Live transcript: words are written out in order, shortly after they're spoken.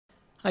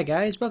Hi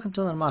guys, welcome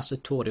to another maths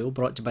tutorial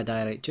brought to you by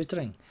Direct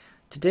Tutoring.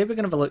 Today we're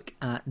going to have a look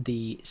at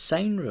the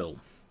sine rule.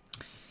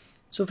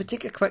 So if we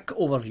take a quick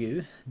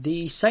overview,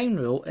 the sine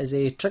rule is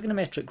a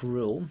trigonometric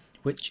rule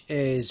which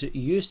is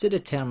used to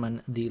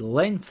determine the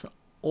length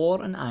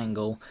or an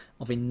angle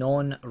of a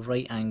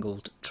non-right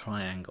angled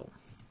triangle.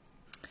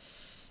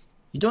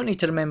 You don't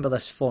need to remember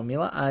this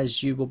formula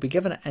as you will be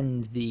given it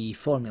in the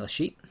formula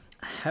sheet.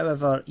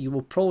 However, you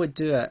will probably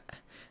do it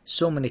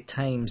so many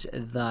times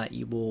that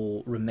you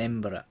will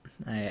remember it.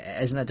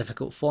 It isn't a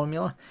difficult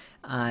formula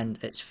and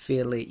it's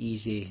fairly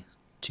easy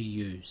to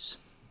use.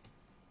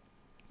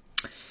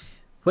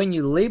 When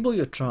you label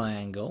your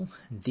triangle,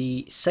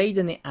 the side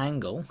and the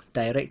angle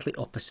directly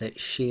opposite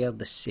share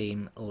the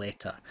same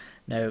letter.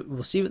 Now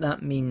we'll see what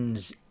that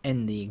means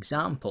in the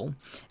example.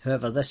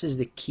 However, this is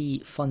the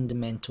key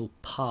fundamental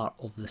part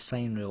of the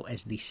sine rule,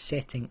 is the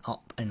setting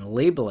up and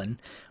labeling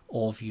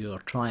of your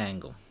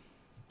triangle.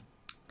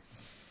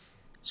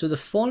 So the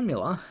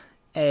formula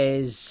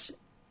is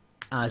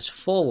as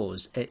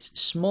follows. It's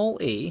small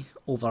a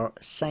over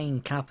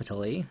sine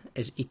capital A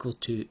is equal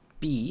to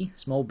b,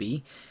 small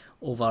b,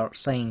 over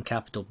sine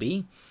capital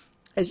B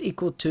is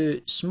equal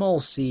to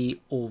small c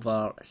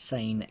over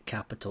sine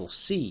capital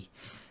C.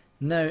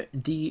 Now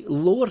the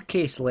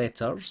lowercase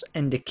letters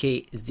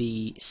indicate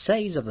the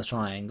size of the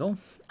triangle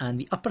and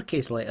the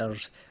uppercase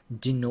letters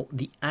denote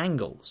the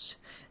angles.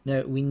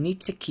 Now we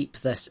need to keep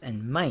this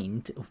in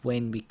mind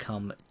when we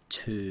come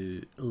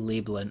to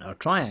labelling our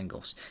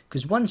triangles,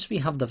 because once we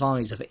have the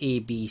values of a,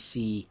 b,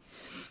 c,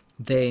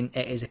 then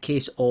it is a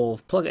case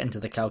of plug it into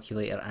the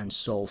calculator and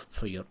solve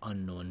for your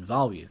unknown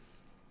value.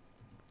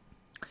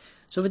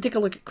 So if we take a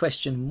look at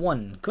question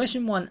 1.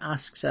 Question 1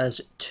 asks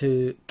us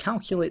to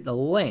calculate the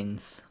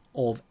length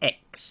of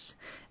x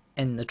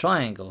in the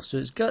triangle. So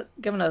it's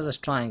given us this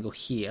triangle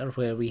here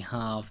where we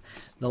have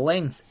the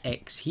length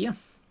x here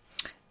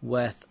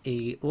with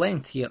a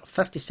length here of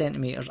 50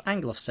 centimeters,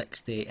 angle of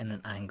 60 and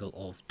an angle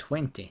of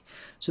 20.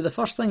 So the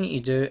first thing that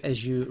you do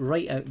is you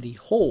write out the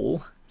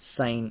whole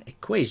sine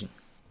equation.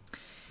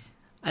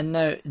 And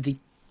now the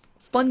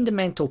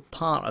fundamental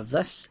part of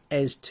this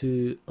is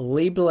to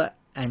label it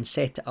and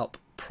set it up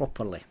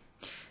properly.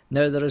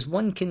 Now there is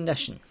one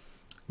condition,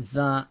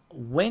 that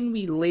when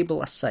we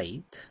label a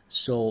side,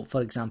 so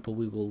for example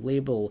we will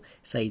label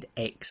side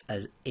x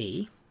as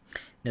A.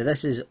 Now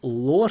this is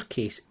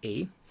lowercase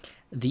a.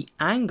 The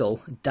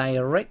angle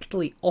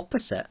directly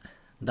opposite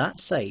that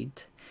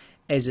side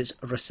is its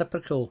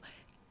reciprocal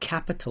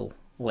capital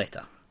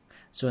letter.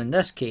 So in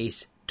this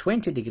case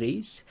 20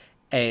 degrees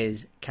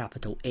is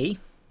capital A.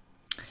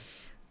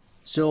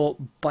 So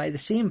by the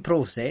same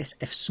process,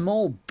 if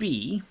small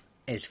b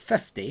is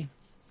 50,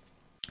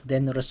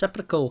 then the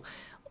reciprocal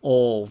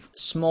of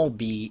small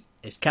b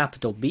is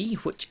capital B,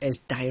 which is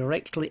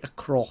directly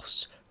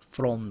across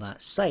from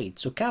that side.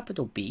 So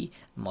capital B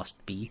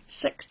must be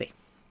 60.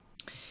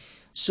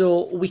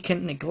 So we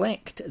can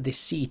neglect the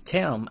c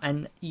term,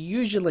 and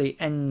usually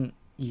in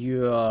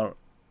your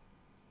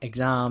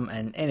exam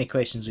and any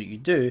questions that you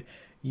do,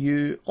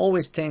 you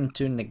always tend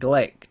to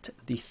neglect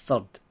the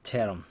third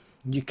term.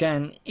 You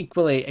can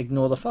equally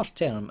ignore the first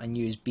term and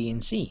use B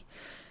and C.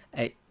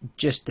 It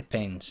just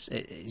depends.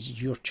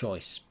 It's your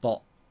choice.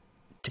 But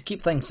to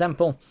keep things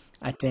simple,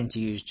 I tend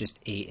to use just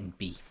A and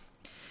B.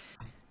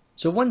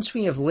 So once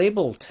we have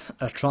labelled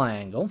our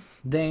triangle,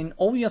 then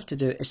all we have to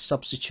do is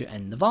substitute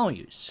in the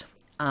values.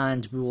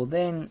 And we will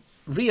then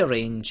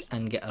rearrange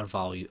and get our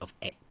value of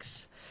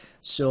x.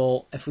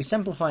 So if we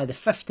simplify the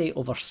 50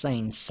 over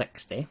sine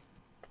 60,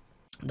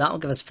 that will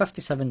give us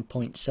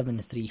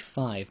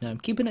 57.735. Now I'm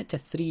keeping it to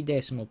 3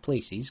 decimal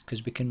places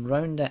because we can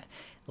round it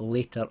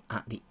later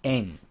at the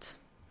end.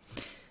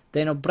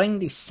 Then I'll bring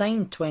the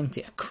sine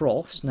 20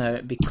 across.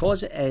 Now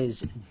because it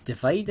is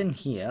dividing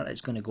here,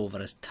 it's going to go over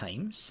as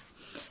times.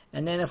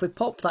 And then if we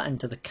pop that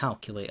into the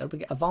calculator, we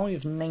get a value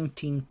of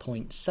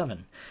 19.7.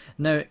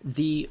 Now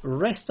the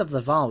rest of the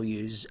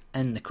values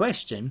in the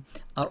question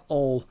are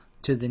all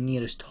to the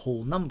nearest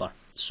whole number.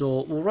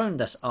 So we'll round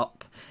this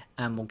up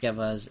and will give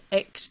us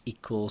x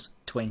equals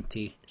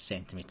 20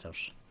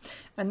 centimeters.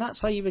 And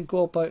that's how you would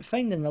go about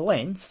finding the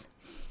length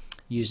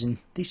using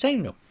the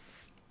sine rule.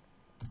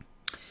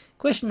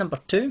 Question number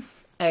 2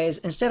 is,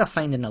 instead of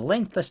finding the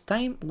length this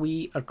time,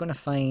 we are going to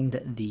find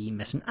the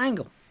missing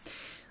angle.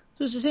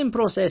 So it's the same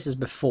process as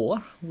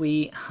before.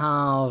 We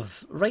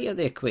have write out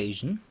the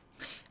equation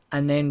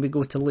and then we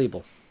go to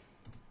label.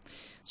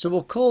 So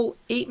we'll call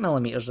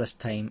 8mm this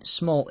time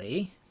small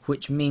a,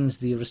 which means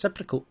the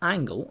reciprocal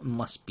angle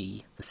must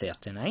be the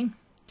 39.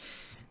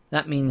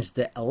 That means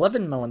that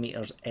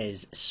 11mm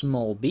is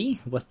small b,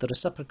 with the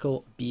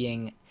reciprocal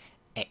being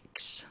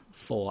x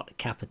for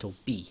capital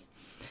B.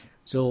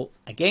 So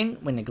again,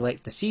 we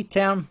neglect the c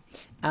term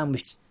and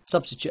we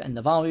substitute in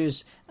the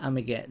values and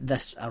we get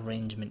this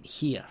arrangement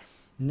here.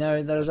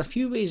 Now there's a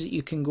few ways that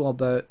you can go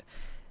about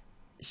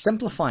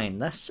simplifying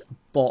this,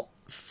 but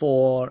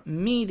for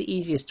me the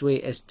easiest way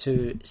is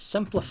to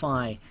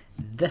simplify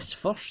this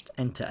first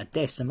into a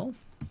decimal,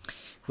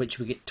 which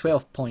we get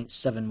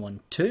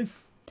 12.712,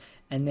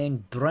 and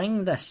then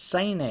bring the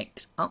sine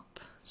x up.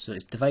 So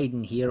it's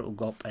dividing here, it will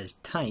go up as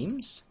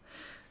times.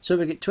 So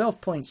we get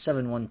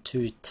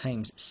 12.712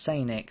 times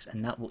sine x,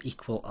 and that will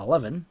equal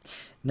 11.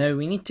 Now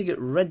we need to get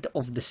rid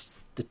of the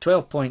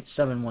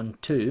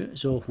 12.712,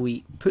 so if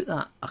we put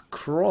that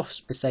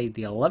across beside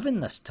the 11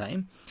 this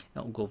time, it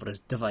will go over as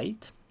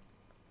divide.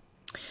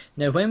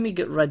 Now when we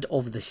get rid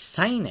of the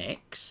sine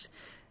x,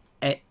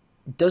 it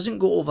doesn't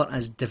go over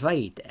as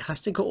divide, it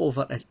has to go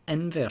over as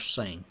inverse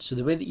sine. So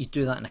the way that you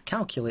do that in a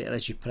calculator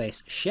is you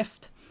press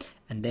shift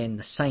and then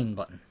the sine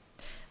button.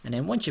 And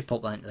then once you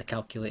pop that into the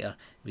calculator,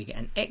 we get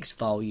an x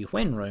value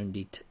when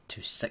rounded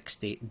to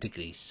 60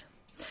 degrees.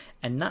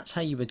 And that's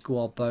how you would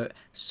go about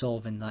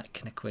solving that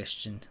kind of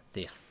question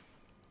there.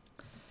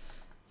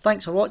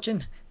 Thanks for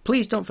watching.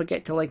 Please don't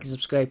forget to like and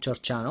subscribe to our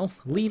channel.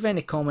 Leave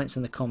any comments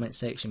in the comment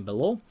section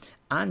below,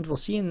 and we'll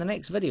see you in the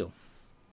next video.